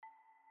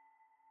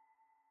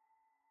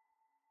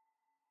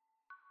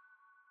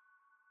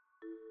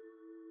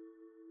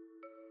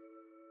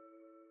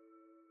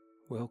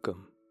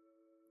Welcome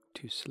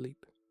to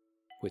Sleep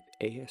with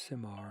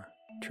ASMR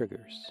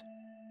Triggers.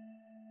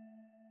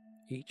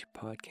 Each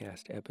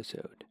podcast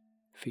episode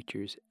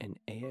features an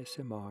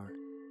ASMR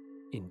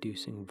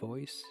inducing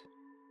voice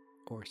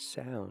or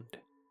sound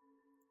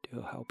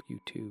to help you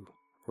to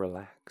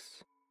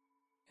relax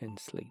and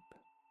sleep.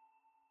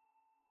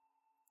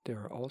 There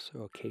are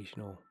also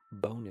occasional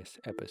bonus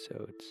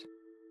episodes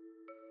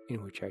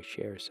in which I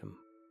share some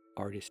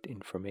artist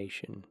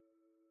information,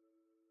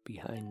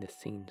 behind the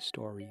scenes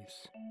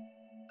stories,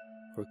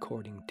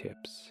 recording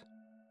tips,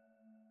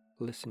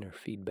 listener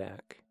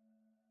feedback,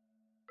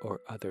 or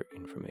other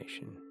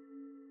information.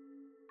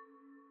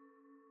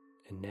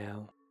 And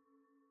now,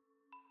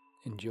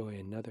 enjoy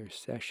another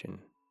session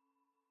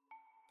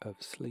of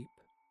Sleep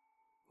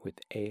with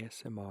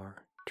ASMR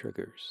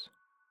Triggers.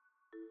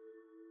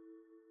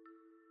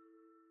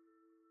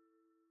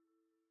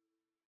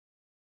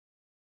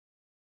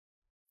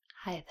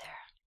 Hi there.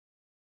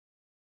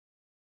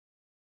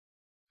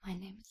 My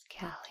name is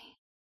Callie,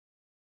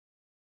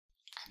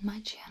 and my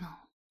channel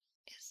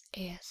is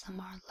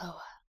ASMR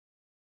Loa.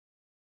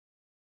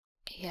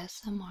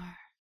 ASMR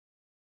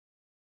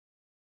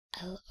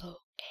LOA.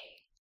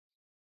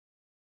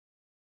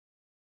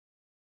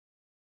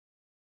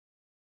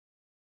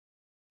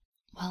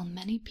 While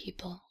many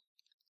people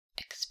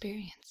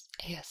experience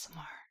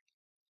ASMR,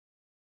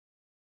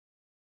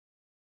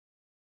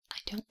 I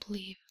don't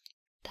believe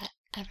that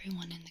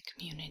everyone in the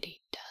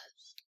community does.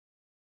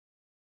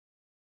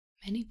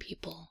 Many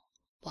people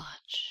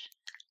watch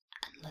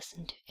and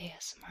listen to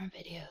ASMR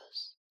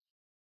videos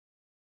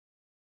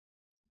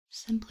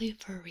simply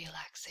for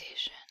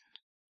relaxation.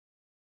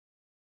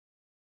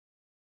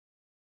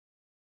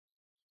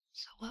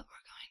 So what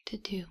we're going to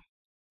do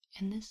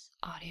in this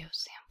audio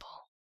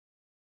sample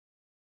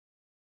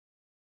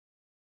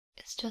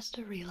is just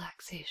a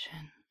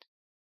relaxation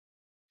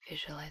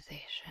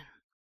visualization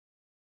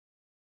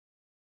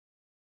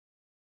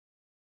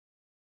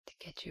to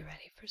get you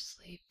ready for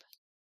sleep,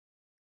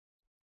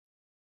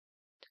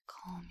 to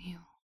calm you,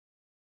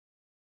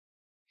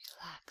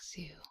 relax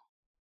you,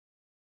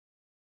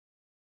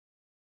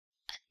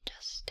 and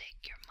just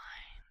take your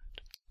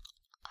mind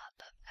off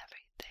of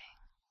everything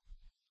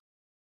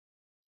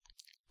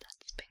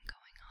that's been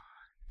going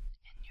on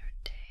in your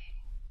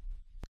day.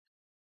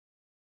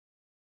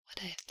 What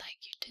I'd like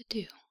you to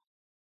do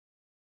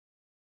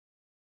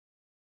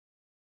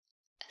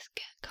is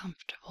get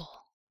comfortable.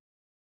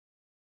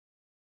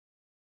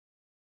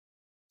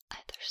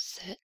 Either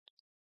sit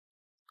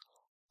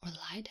or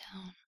lie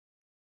down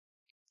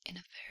in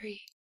a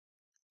very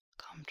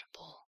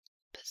comfortable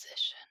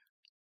position.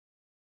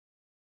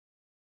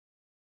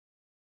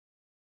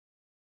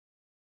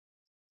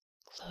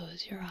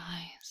 Close your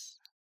eyes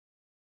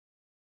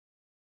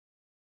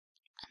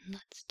and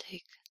let's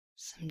take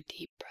some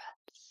deep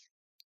breaths.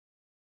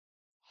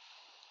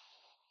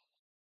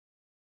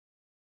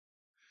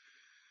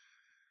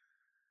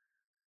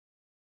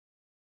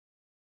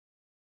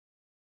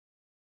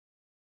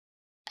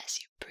 As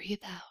you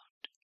breathe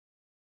out,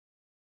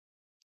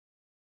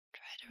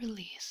 try to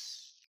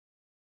release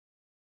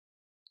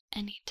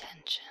any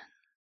tension,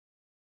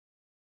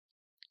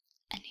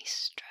 any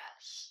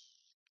stress,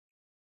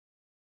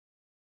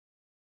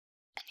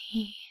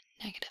 any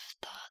negative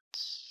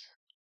thoughts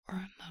or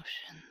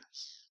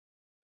emotions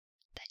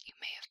that you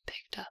may have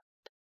picked up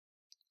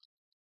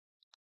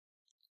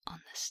on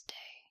this day.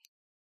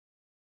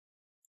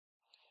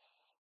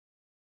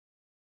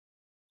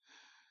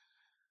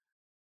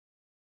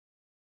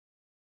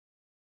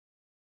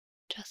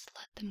 Just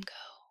let them go.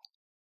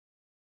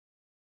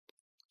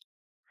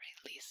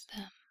 Release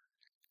them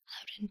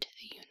out into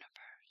the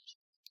universe.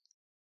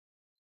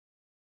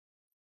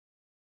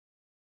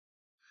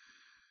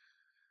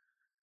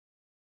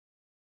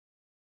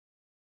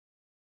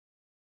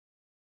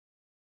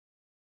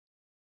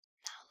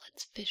 Now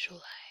let's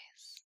visualize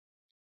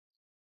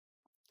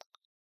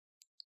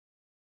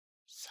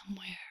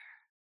somewhere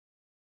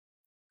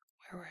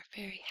where we're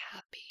very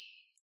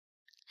happy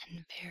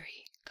and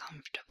very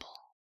comfortable.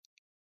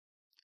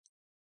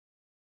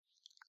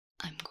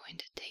 I'm going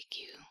to take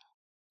you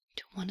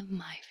to one of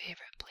my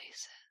favorite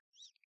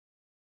places,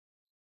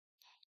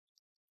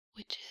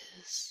 which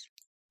is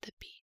the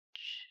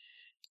beach.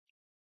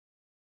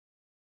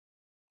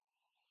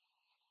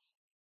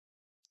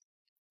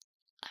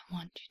 I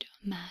want you to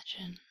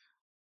imagine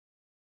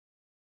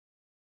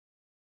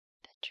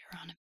that you're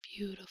on a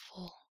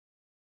beautiful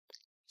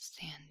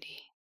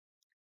sandy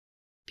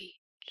beach,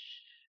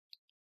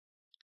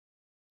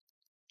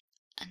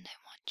 and I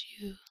want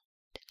you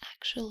to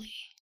actually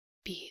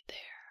be there.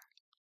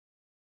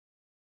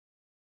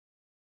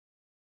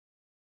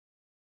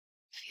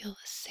 Feel the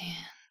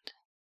sand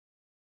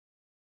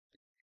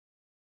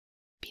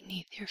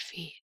beneath your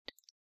feet,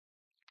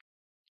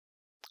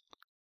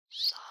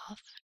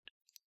 soft,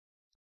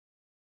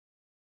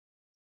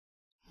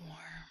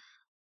 warm,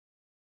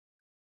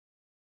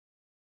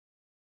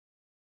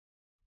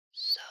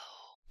 so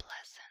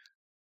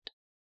pleasant.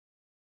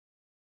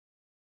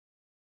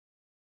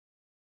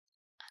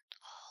 And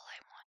all I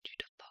want you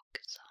to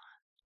focus on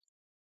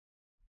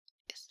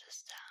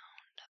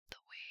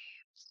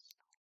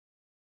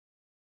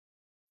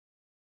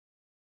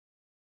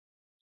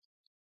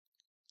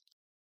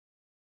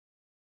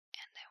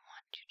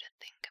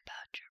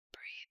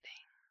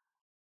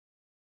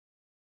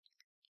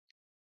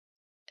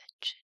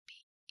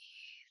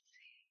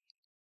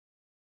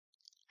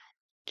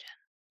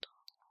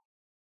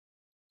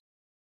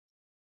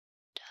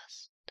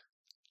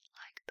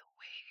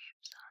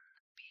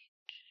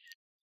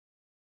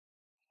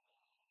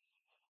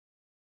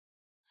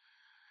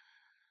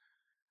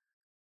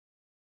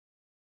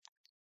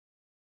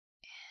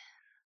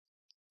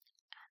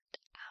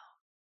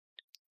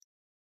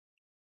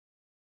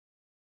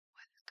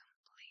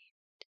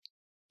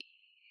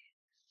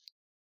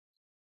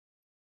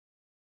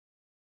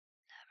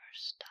never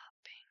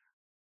stopping,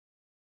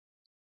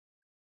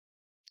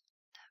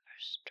 never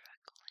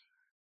struggling,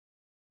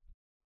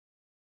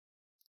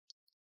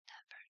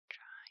 never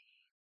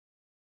trying.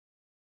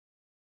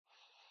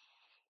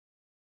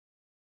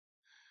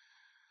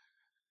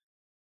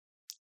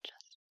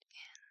 Just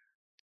in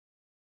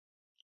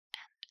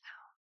and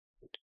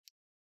out.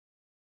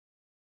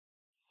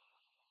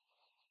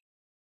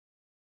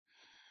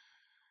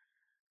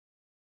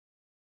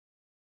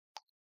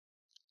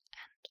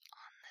 And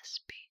on this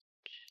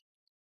beach,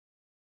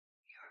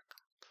 you're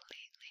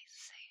completely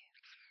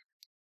safe.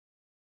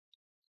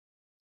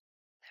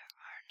 There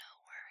are no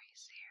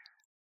worries here.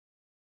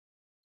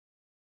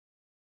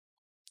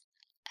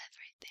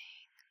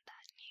 Everything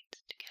that needs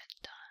to get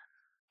done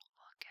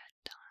will get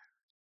done.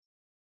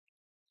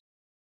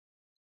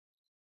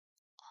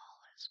 All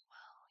is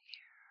well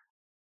here.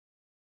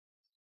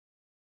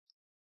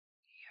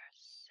 You're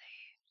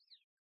safe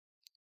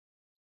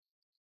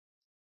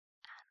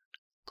and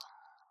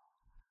calm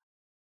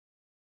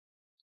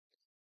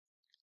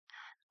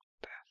and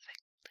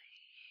perfectly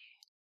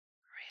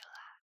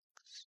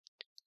relaxed.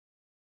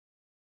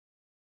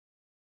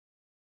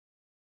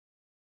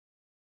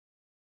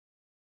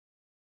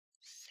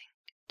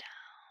 Sink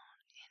down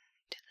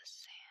into the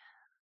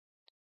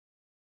sand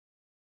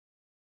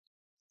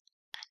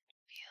and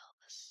feel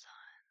the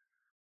sun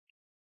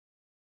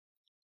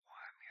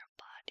warm your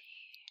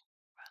body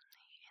from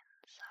the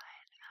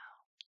inside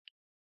out,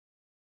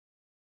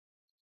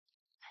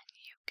 and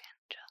you can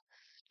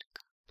just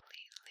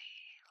completely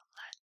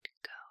let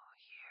go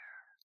here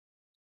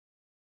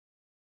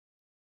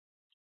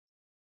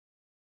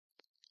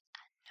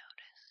and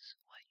notice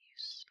what you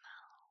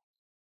smell.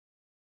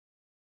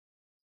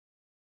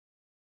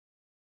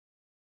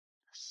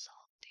 The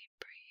salty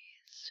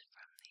breeze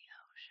from the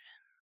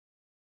ocean,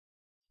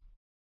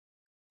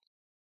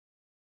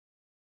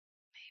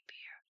 maybe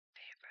your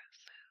favorite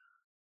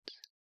foods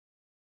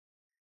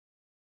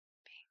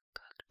being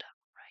cooked up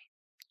right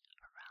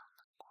around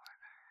the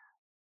corner.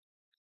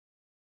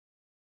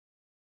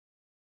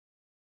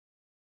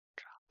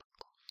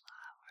 Tropical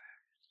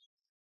flowers,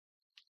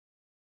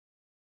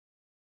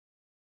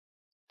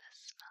 the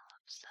smell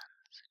of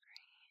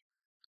sunscreen,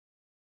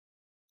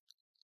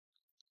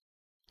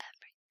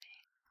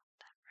 everything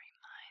that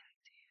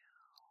reminds you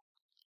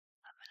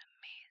of an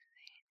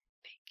amazing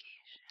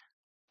vacation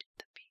to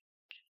the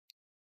beach.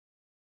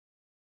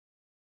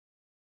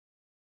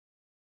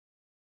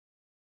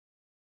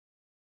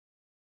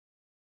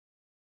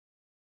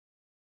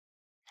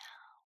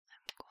 Now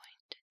I'm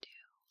going to do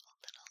a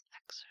little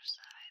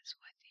exercise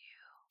with you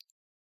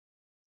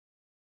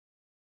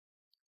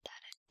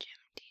that a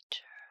gym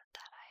teacher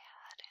that I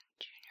had in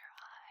junior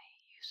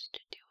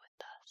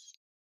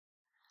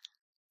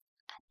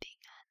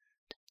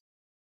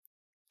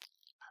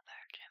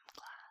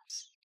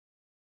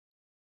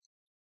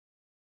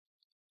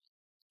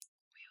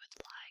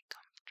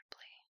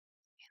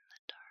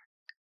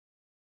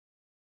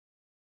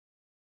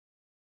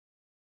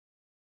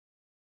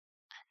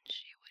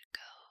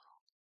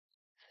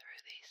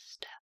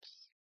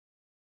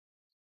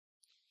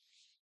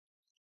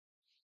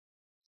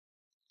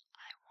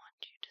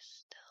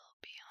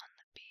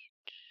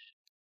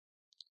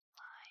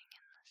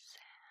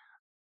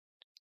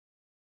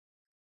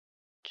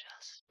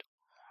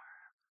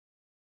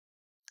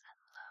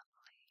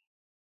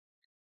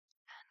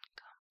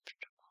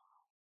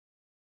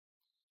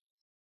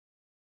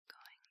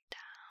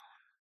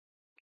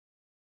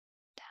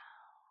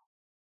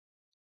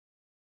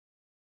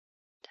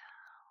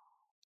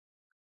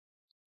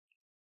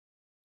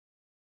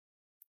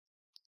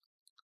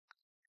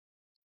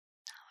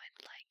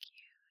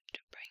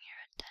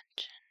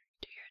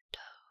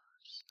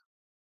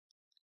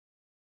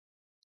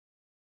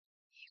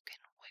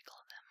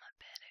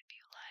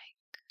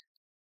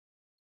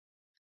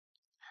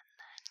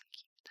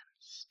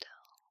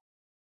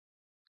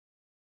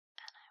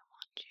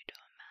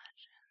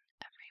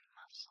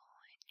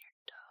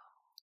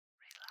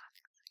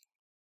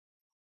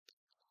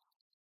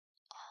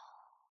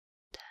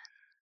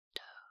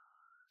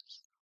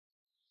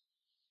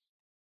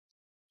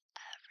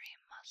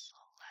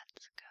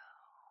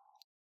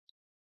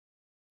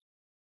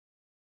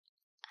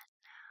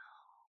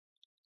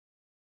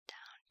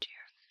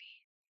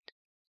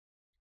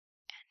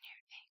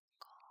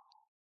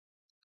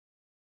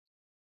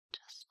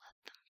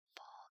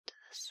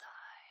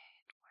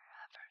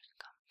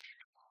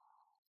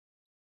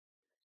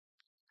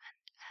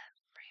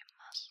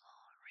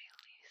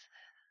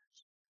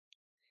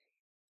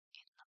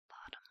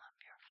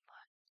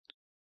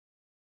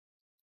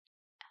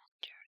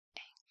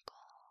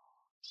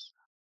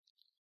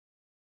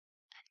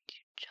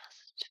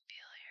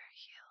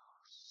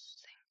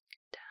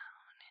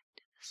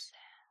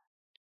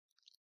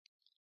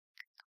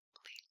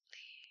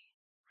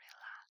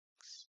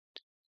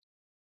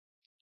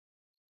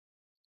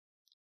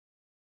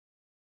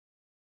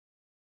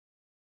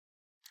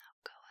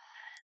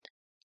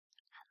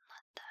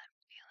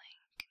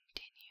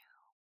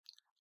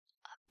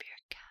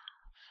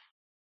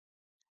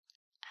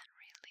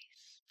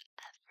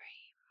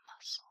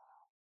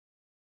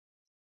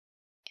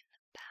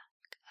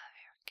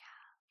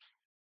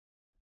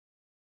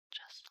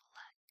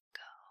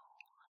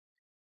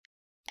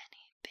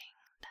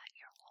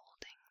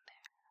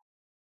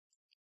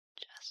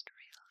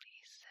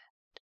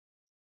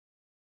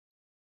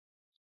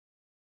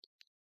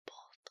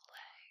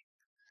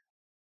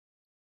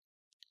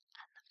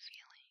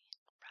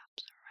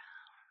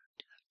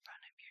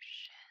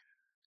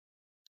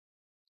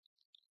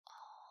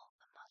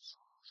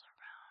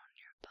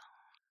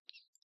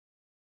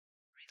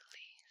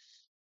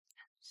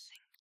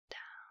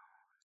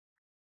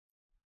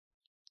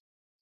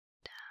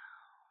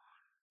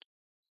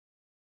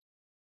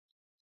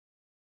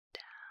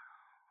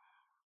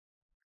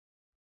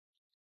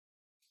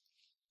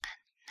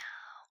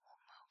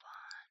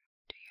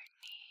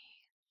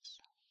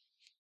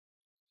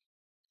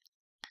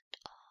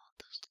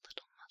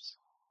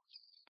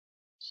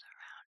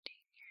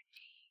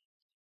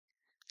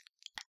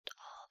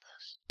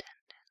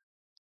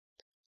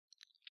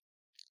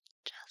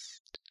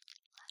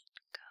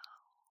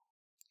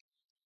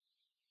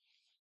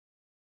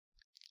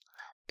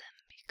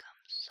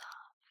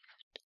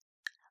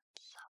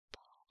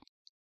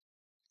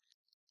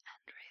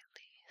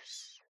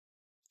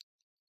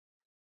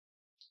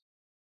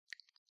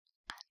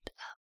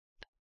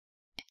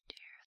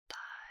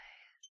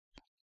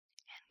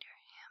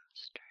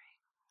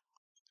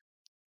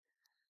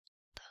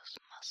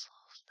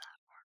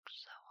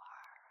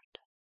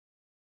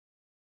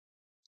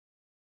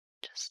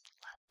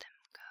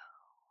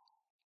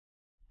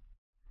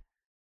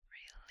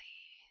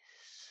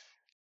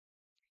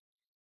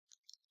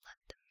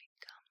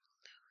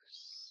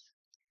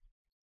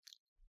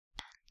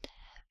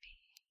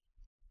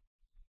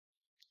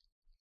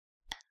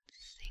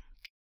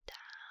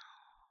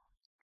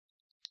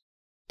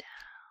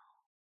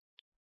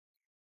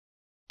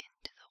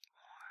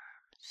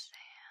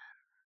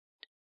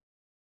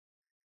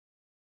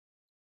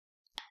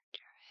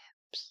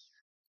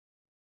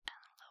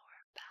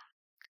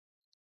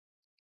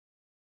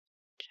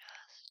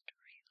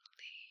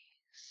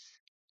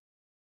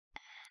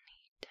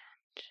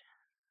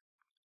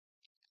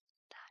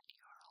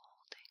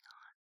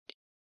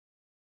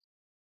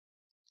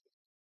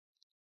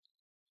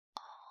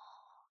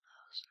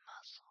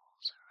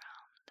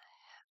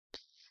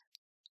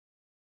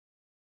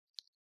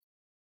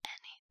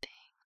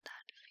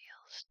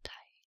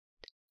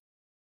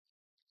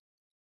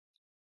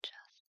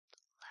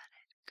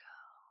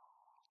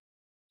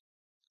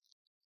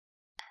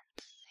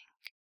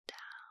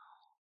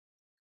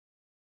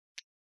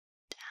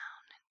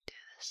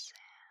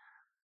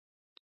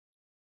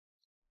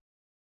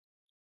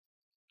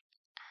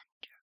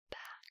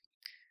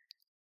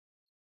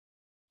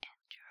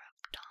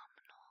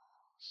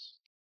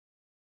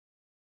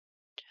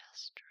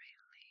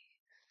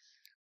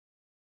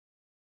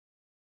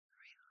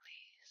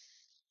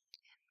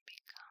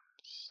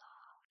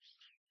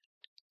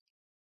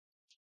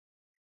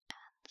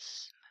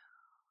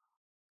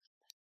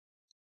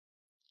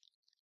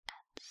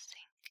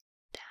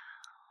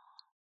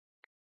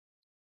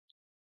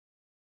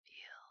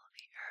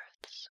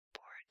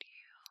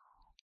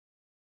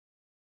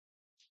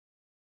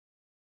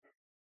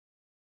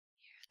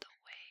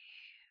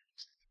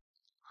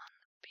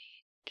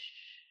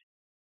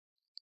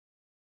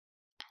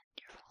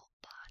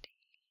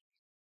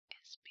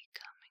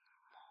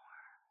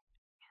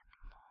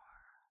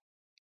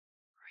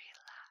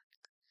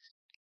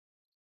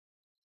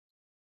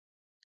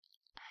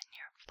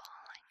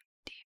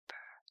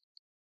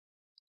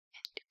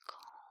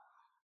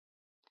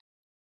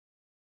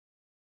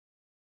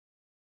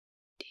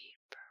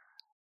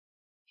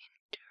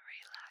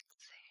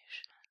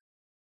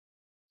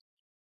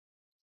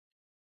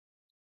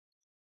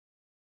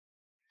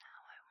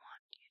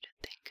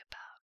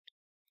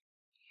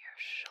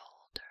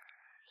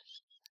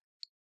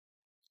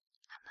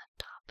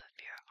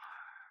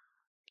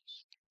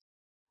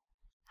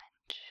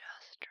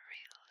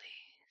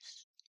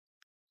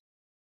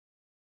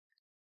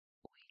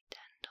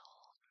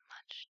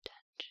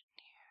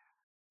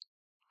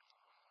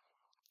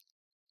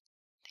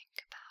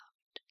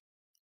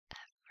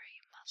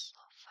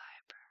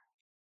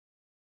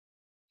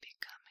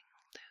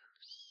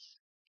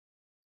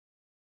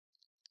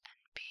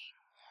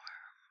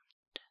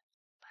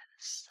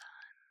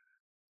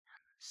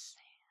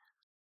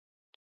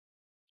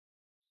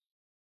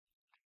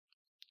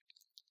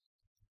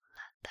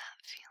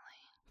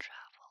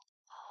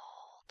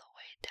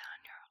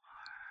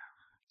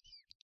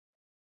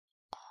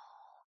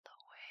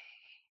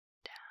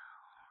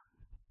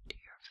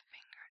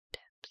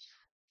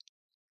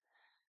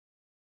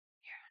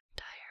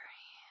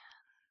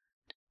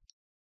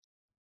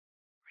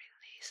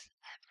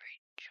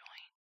every